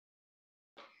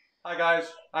Hi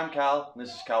guys, I'm Karl and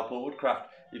this is Karl Woodcraft.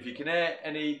 If you can hear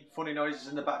any funny noises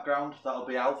in the background, that'll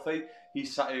be Alfie.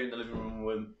 He's sat here in the living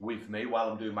room with me while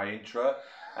I'm doing my intro,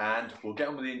 and we'll get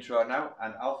on with the intro now.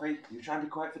 And Alfie, you try and be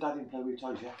quiet for Daddy and play with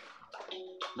your toys, yeah?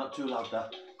 Not too loud there.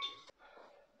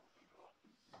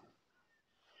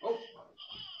 Oh.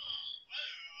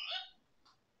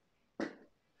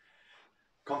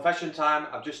 Confession time,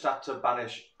 I've just had to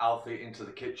banish Alfie into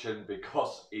the kitchen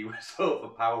because he was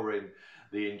overpowering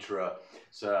the intro.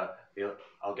 So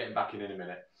I'll get him back in a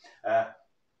minute.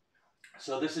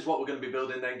 So this is what we're going to be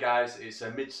building then, guys. It's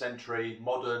a mid-century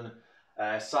modern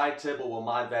side table, well,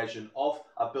 my version of.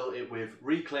 I built it with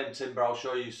reclaimed timber. I'll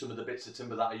show you some of the bits of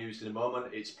timber that I used in a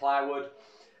moment. It's plywood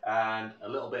and a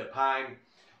little bit of pine.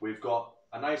 We've got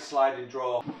a nice sliding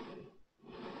drawer.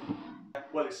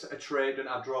 Well, it's a tray, don't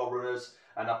have drawer runners,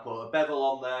 and I put a bevel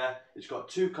on there. It's got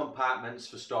two compartments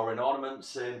for storing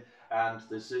ornaments in, and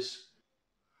there's this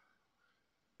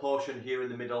portion here in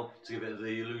the middle to give it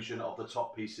the illusion of the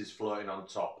top pieces floating on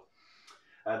top.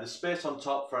 There's space on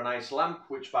top for a nice lamp,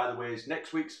 which by the way is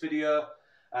next week's video,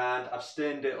 and I've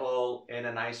stained it all in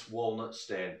a nice walnut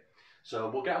stain. So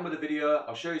we'll get on with the video.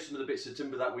 I'll show you some of the bits of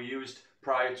timber that we used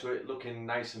prior to it looking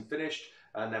nice and finished,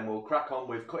 and then we'll crack on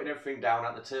with cutting everything down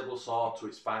at the table saw to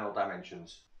its final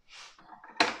dimensions.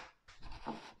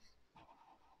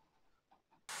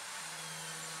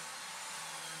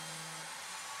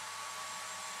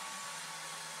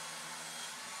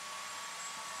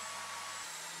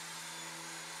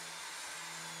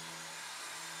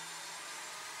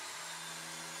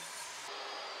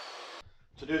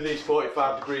 To do these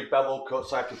 45-degree bevel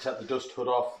cuts, I have to take the dust hood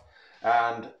off,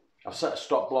 and I've set a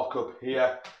stop block up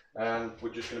here, and we're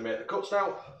just going to make the cuts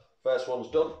now. First one's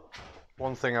done.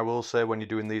 One thing I will say when you're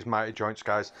doing these mitre joints,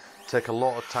 guys, take a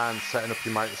lot of time setting up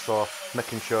your mitre saw,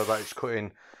 making sure that it's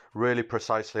cutting really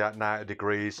precisely at 90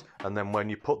 degrees, and then when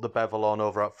you put the bevel on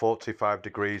over at 45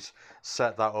 degrees,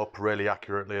 set that up really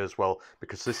accurately as well,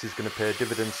 because this is going to pay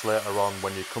dividends later on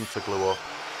when you come to glue up,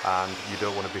 and you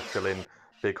don't want to be filling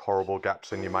big horrible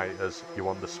gaps in your miters. You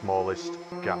want the smallest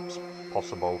gaps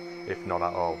possible, if not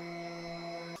at all.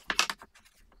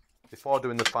 Before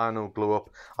doing the final glue up,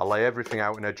 I lay everything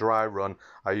out in a dry run.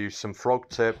 I use some frog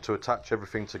tape to attach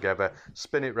everything together,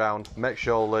 spin it round, make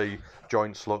sure the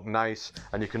joints look nice,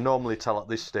 and you can normally tell at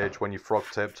this stage when you frog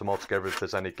taped them all together if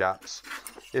there's any gaps.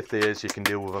 If there is, you can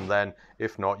deal with them then.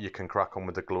 If not, you can crack on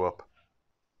with the glue up.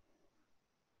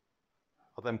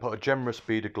 I then put a generous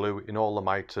bead of glue in all the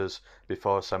miters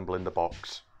before assembling the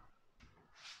box.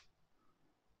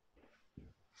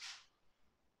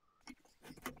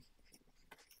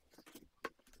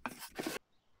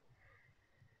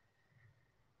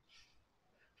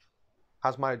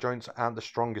 As miter joints aren't the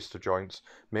strongest of joints,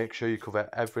 make sure you cover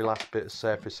every last bit of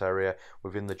surface area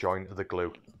within the joint of the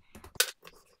glue.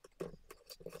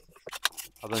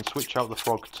 I then switch out the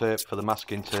frog tape for the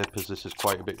masking tape, as this is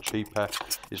quite a bit cheaper.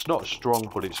 It's not strong,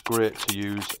 but it's great to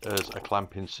use as a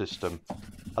clamping system.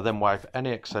 I then wipe any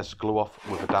excess glue off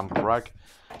with a damp rag,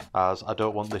 as I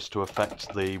don't want this to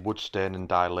affect the wood stain and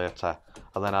dye later.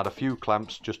 I then add a few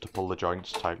clamps just to pull the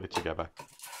joints tightly together.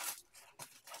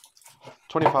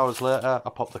 24 hours later, I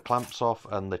pop the clamps off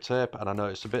and the tape, and I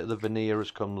notice a bit of the veneer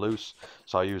has come loose,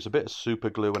 so I use a bit of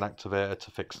super glue and activator to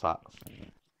fix that.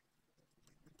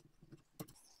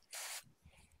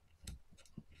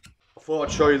 I thought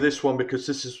I'd show you this one because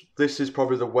this is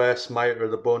probably the worst miter of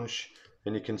the bunch,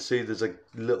 and you can see there's a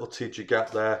little teeny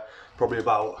gap there, probably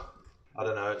about, I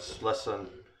don't know, it's less than,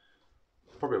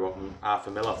 probably about half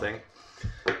a mil I think.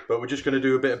 But we're just going to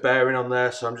do a bit of bearing on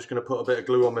there, so I'm just going to put a bit of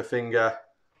glue on my finger.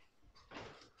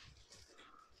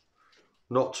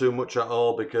 Not too much at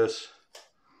all because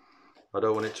I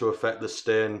don't want it to affect the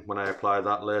stain when I apply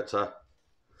that later.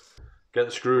 Get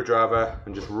the screwdriver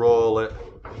and just roll it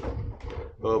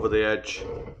over the edge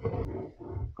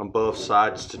on both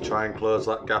sides to try and close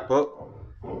that gap up.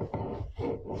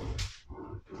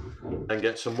 Then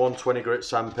get some 120 grit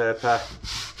sandpaper,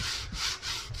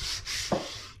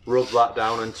 rub that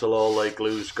down until all the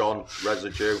glue's gone,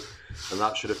 residue, and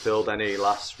that should have filled any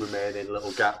last remaining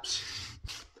little gaps.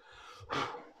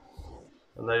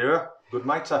 And there you are, good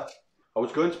miter. I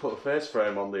was going to put a face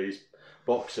frame on these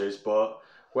boxes, but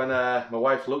when my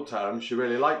wife looked at them, she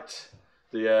really liked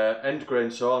the end grain,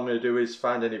 so all I'm going to do is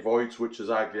find any voids, which there's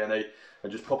hardly any,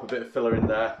 and just pop a bit of filler in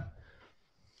there.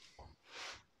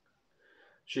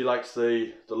 She likes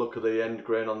the look of the end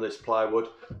grain on this plywood,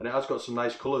 and it has got some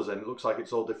nice colours in. It looks like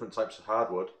it's all different types of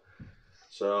hardwood,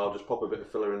 so I'll just pop a bit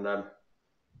of filler in them.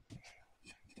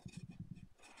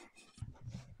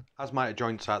 As mitre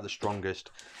joints are the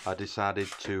strongest, I decided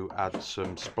to add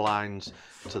some splines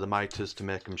to the miters to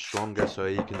make them stronger. So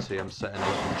you can see I'm setting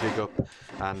up the jig up,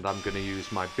 and I'm going to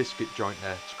use my biscuit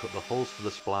jointer to cut the holes for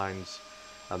the splines,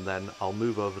 and then I'll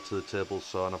move over to the table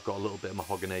saw, and I've got a little bit of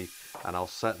mahogany, and I'll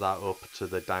set that up to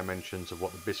the dimensions of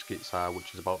what the biscuits are,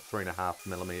 which is about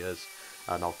 3.5mm,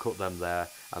 and I'll cut them there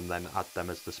and then add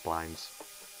them as the splines.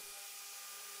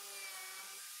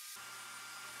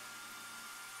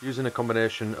 Using a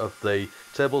combination of the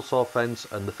table saw fence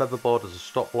and the feather board as a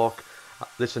stop block,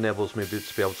 this enables me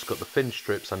to be able to cut the thin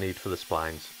strips I need for the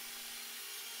splines.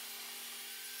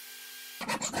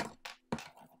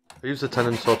 I use the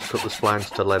tenon saw to cut the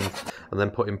splines to length, and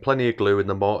then put in plenty of glue in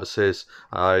the mortises.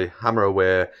 I hammer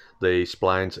away the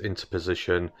splines into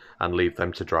position and leave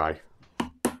them to dry.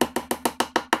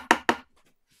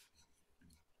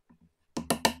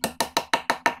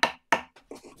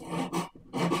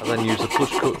 Then use a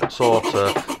flush cut saw to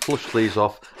flush these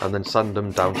off and then sand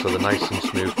them down so they're nice and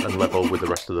smooth and level with the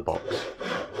rest of the box.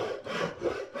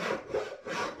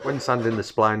 When sanding the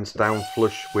splines down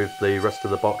flush with the rest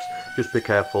of the box, just be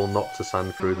careful not to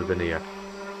sand through the veneer.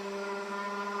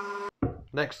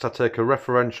 Next I take a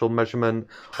referential measurement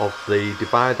of the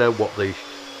divider, what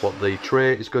the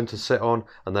tray is going to sit on,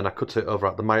 and then I cut it over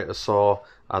at the miter saw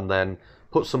and then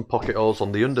put some pocket holes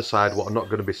on the underside what are not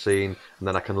going to be seen, and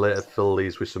then I can later fill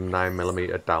these with some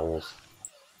 9mm dowels.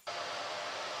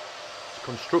 To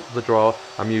construct the drawer,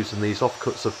 I'm using these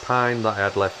offcuts of pine that I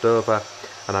had left over,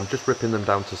 and I'm just ripping them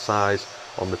down to size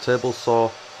on the table saw.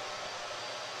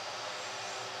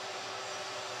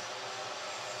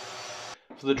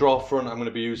 For the drawer front, I'm going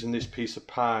to be using this piece of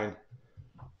pine,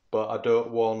 but I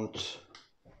don't want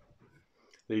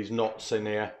these knots in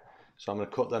here, so I'm going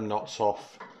to cut them knots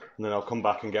off, and then I'll come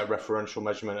back and get a referential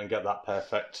measurement and get that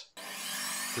perfect.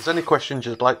 If there's any questions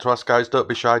you'd like to ask, guys, don't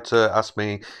be shy to ask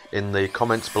me in the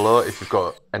comments below. If you've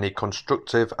got any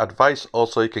constructive advice,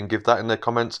 also you can give that in the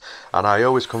comments, and I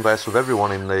always converse with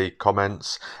everyone in the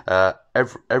comments.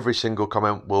 Every single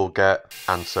comment will get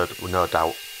answered, no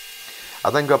doubt.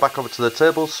 I then go back over to the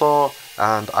table saw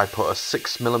and I put a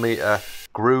 6mm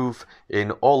groove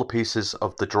in all the pieces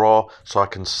of the drawer so I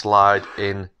can slide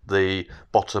in the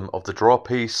bottom of the drawer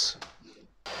piece.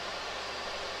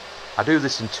 I do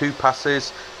this in 2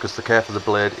 passes because the care for the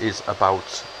blade is about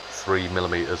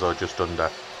 3mm or just under.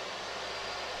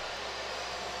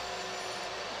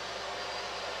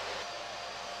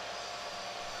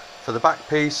 For the back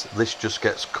piece, this just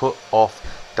gets cut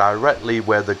off directly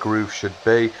where the groove should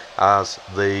be, as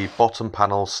the bottom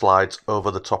panel slides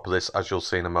over the top of this, as you'll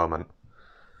see in a moment.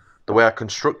 The way I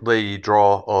construct the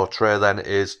drawer or tray then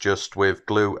is just with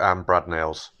glue and brad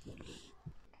nails.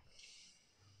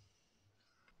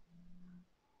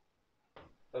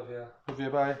 Love you,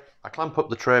 bye. I clamp up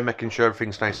the tray, making sure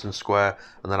everything's nice and square,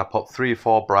 and then I pop 3 or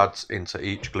 4 brads into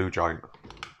each glue joint.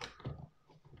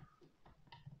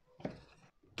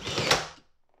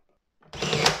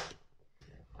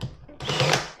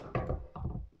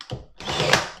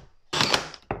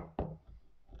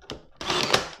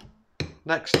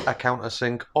 Next, I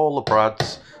countersink all the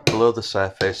brads below the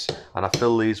surface, and I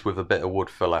fill these with a bit of wood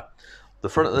filler. The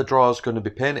front of the drawer is going to be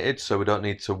painted, so we don't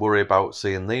need to worry about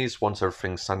seeing these. Once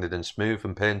everything's sanded and smooth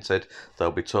and painted,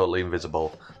 they'll be totally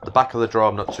invisible. The back of the drawer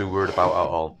I'm not too worried about at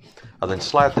all. I then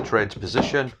slide the tray into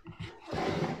position,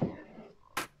 and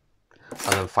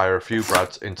then fire a few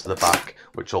brads into the back,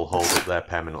 which will hold it there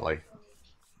permanently.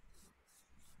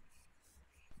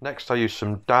 Next, I use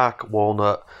some dark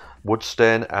walnut wood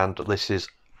stain, and this is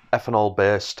ethanol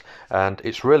based, and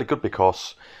it's really good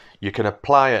because you can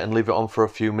apply it and leave it on for a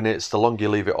few minutes. The longer you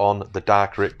leave it on, the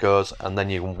darker it goes, and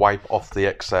then you can wipe off the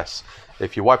excess.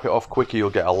 If you wipe it off quicker, you'll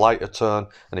get a lighter tone,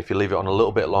 and if you leave it on a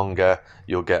little bit longer,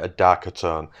 you'll get a darker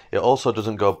tone. It also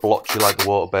doesn't go blotchy like the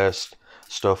water based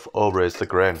stuff or raise the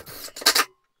grain.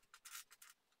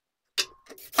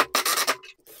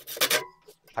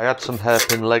 I had some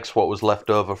hairpin legs, what was left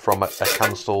over from a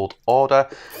cancelled order,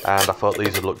 and I thought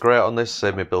these would look great on this,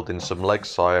 save me building some legs,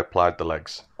 so I applied the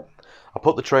legs. I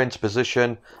put the tray into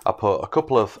position, I put a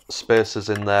couple of spacers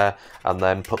in there, and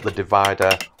then put the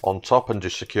divider on top and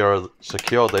just secure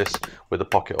this with the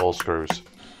pocket hole screws.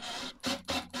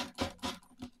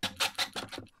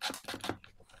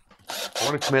 I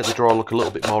wanted to make the drawer look a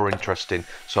little bit more interesting,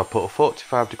 so I put a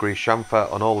 45-degree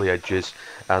chamfer on all the edges,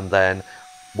 and then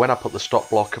when I put the stop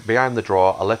block behind the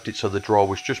drawer, I left it so the drawer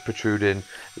was just protruding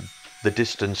the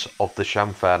distance of the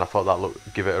chamfer, and I thought that would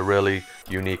give it a really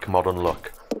unique modern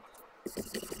look.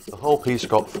 The whole piece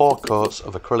got 4 coats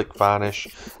of acrylic varnish,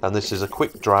 and this is a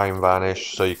quick drying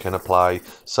varnish so you can apply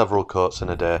several coats in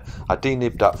a day. I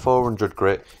denibbed at 400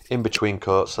 grit in between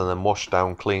coats and then washed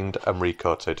down, cleaned and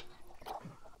recoated.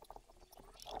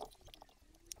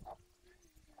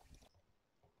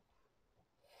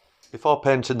 Before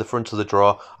painting the front of the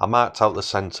drawer, I marked out the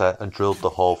centre and drilled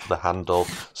the hole for the handle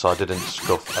so I didn't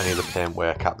scuff any of the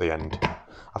paintwork at the end.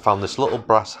 I found this little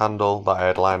brass handle that I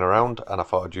had lying around and I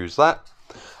thought I'd use that.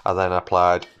 I then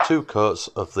applied 2 coats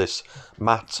of this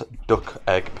matte duck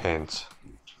egg paint.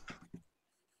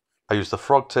 I used the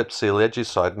frog tape to seal the edges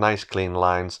so I had nice clean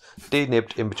lines,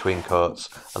 denibbed in between coats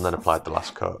and then applied the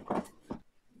last coat.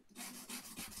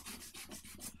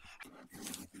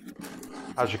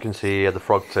 As you can see here, the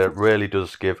frog tape really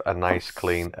does give a nice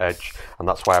clean edge, and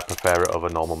that's why I prefer it over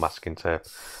normal masking tape.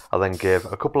 I then gave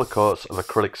a couple of coats of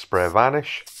acrylic spray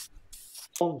varnish.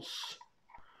 And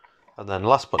then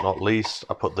last but not least,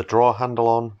 I put the drawer handle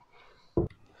on.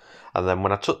 And then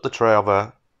when I took the tray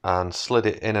over and slid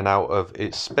it in and out of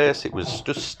its space, it was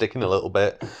just sticking a little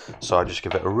bit. So I just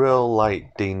give it a real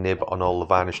light denib on all the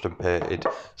varnished and painted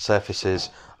surfaces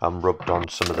and rubbed on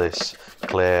some of this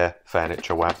clear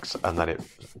furniture wax, and then it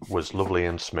was lovely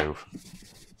and smooth.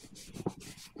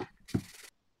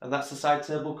 And that's the side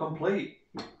table complete.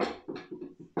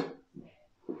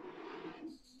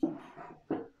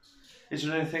 Is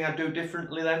there anything I'd do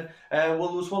differently then? Well,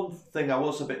 there was one thing I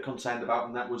was a bit concerned about,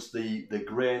 and that was the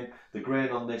grain. The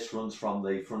grain on this runs from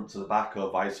the front to the back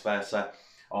or vice versa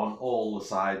on all the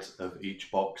sides of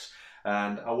each box.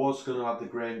 And I was going to have the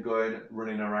grain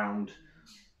running around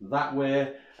that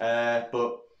way,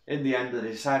 but in the end the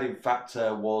deciding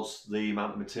factor was the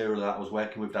amount of material that I was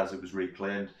working with as it was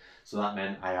reclaimed. So that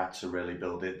meant I had to really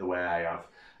build it the way I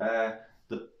have.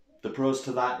 The pros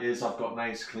to that is I've got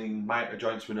nice clean miter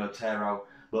joints with no tear out,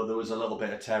 but there was a little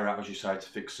bit of tear out as you tried to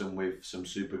fix them with some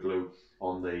super glue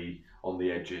on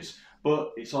the edges.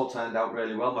 But it's all turned out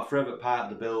really well. My favourite part of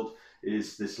the build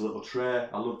is this little tray.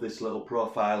 I love this little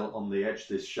profile on the edge,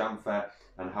 this chamfer,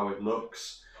 and how it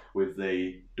looks with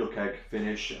the duck egg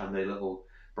finish and the little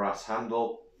brass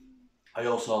handle. I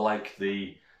also like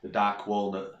the dark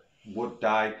walnut wood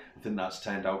dye. I think that's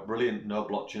turned out brilliant, no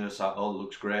blotchiness at all,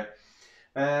 looks great.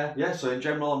 Yeah, so in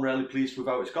general I'm really pleased with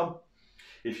how it's gone.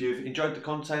 If you've enjoyed the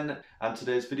content and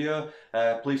today's video,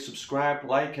 please subscribe,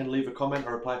 like and leave a comment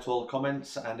or reply to all the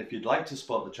comments. And if you'd like to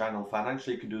support the channel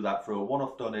financially, you can do that through a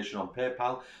one-off donation on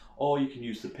PayPal, or you can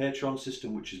use the Patreon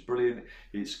system, which is brilliant.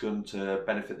 It's going to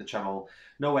benefit the channel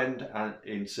no end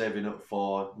in saving up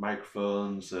for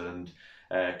microphones and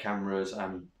cameras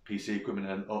and PC equipment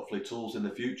and hopefully tools in the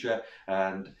future.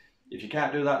 And if you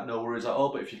can't do that, no worries at all,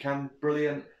 but if you can,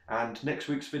 brilliant. And next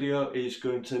week's video is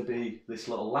going to be this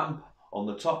little lamp on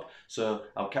the top. So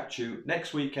I'll catch you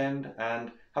next weekend, and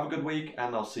have a good week,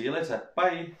 and I'll see you later.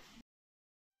 Bye.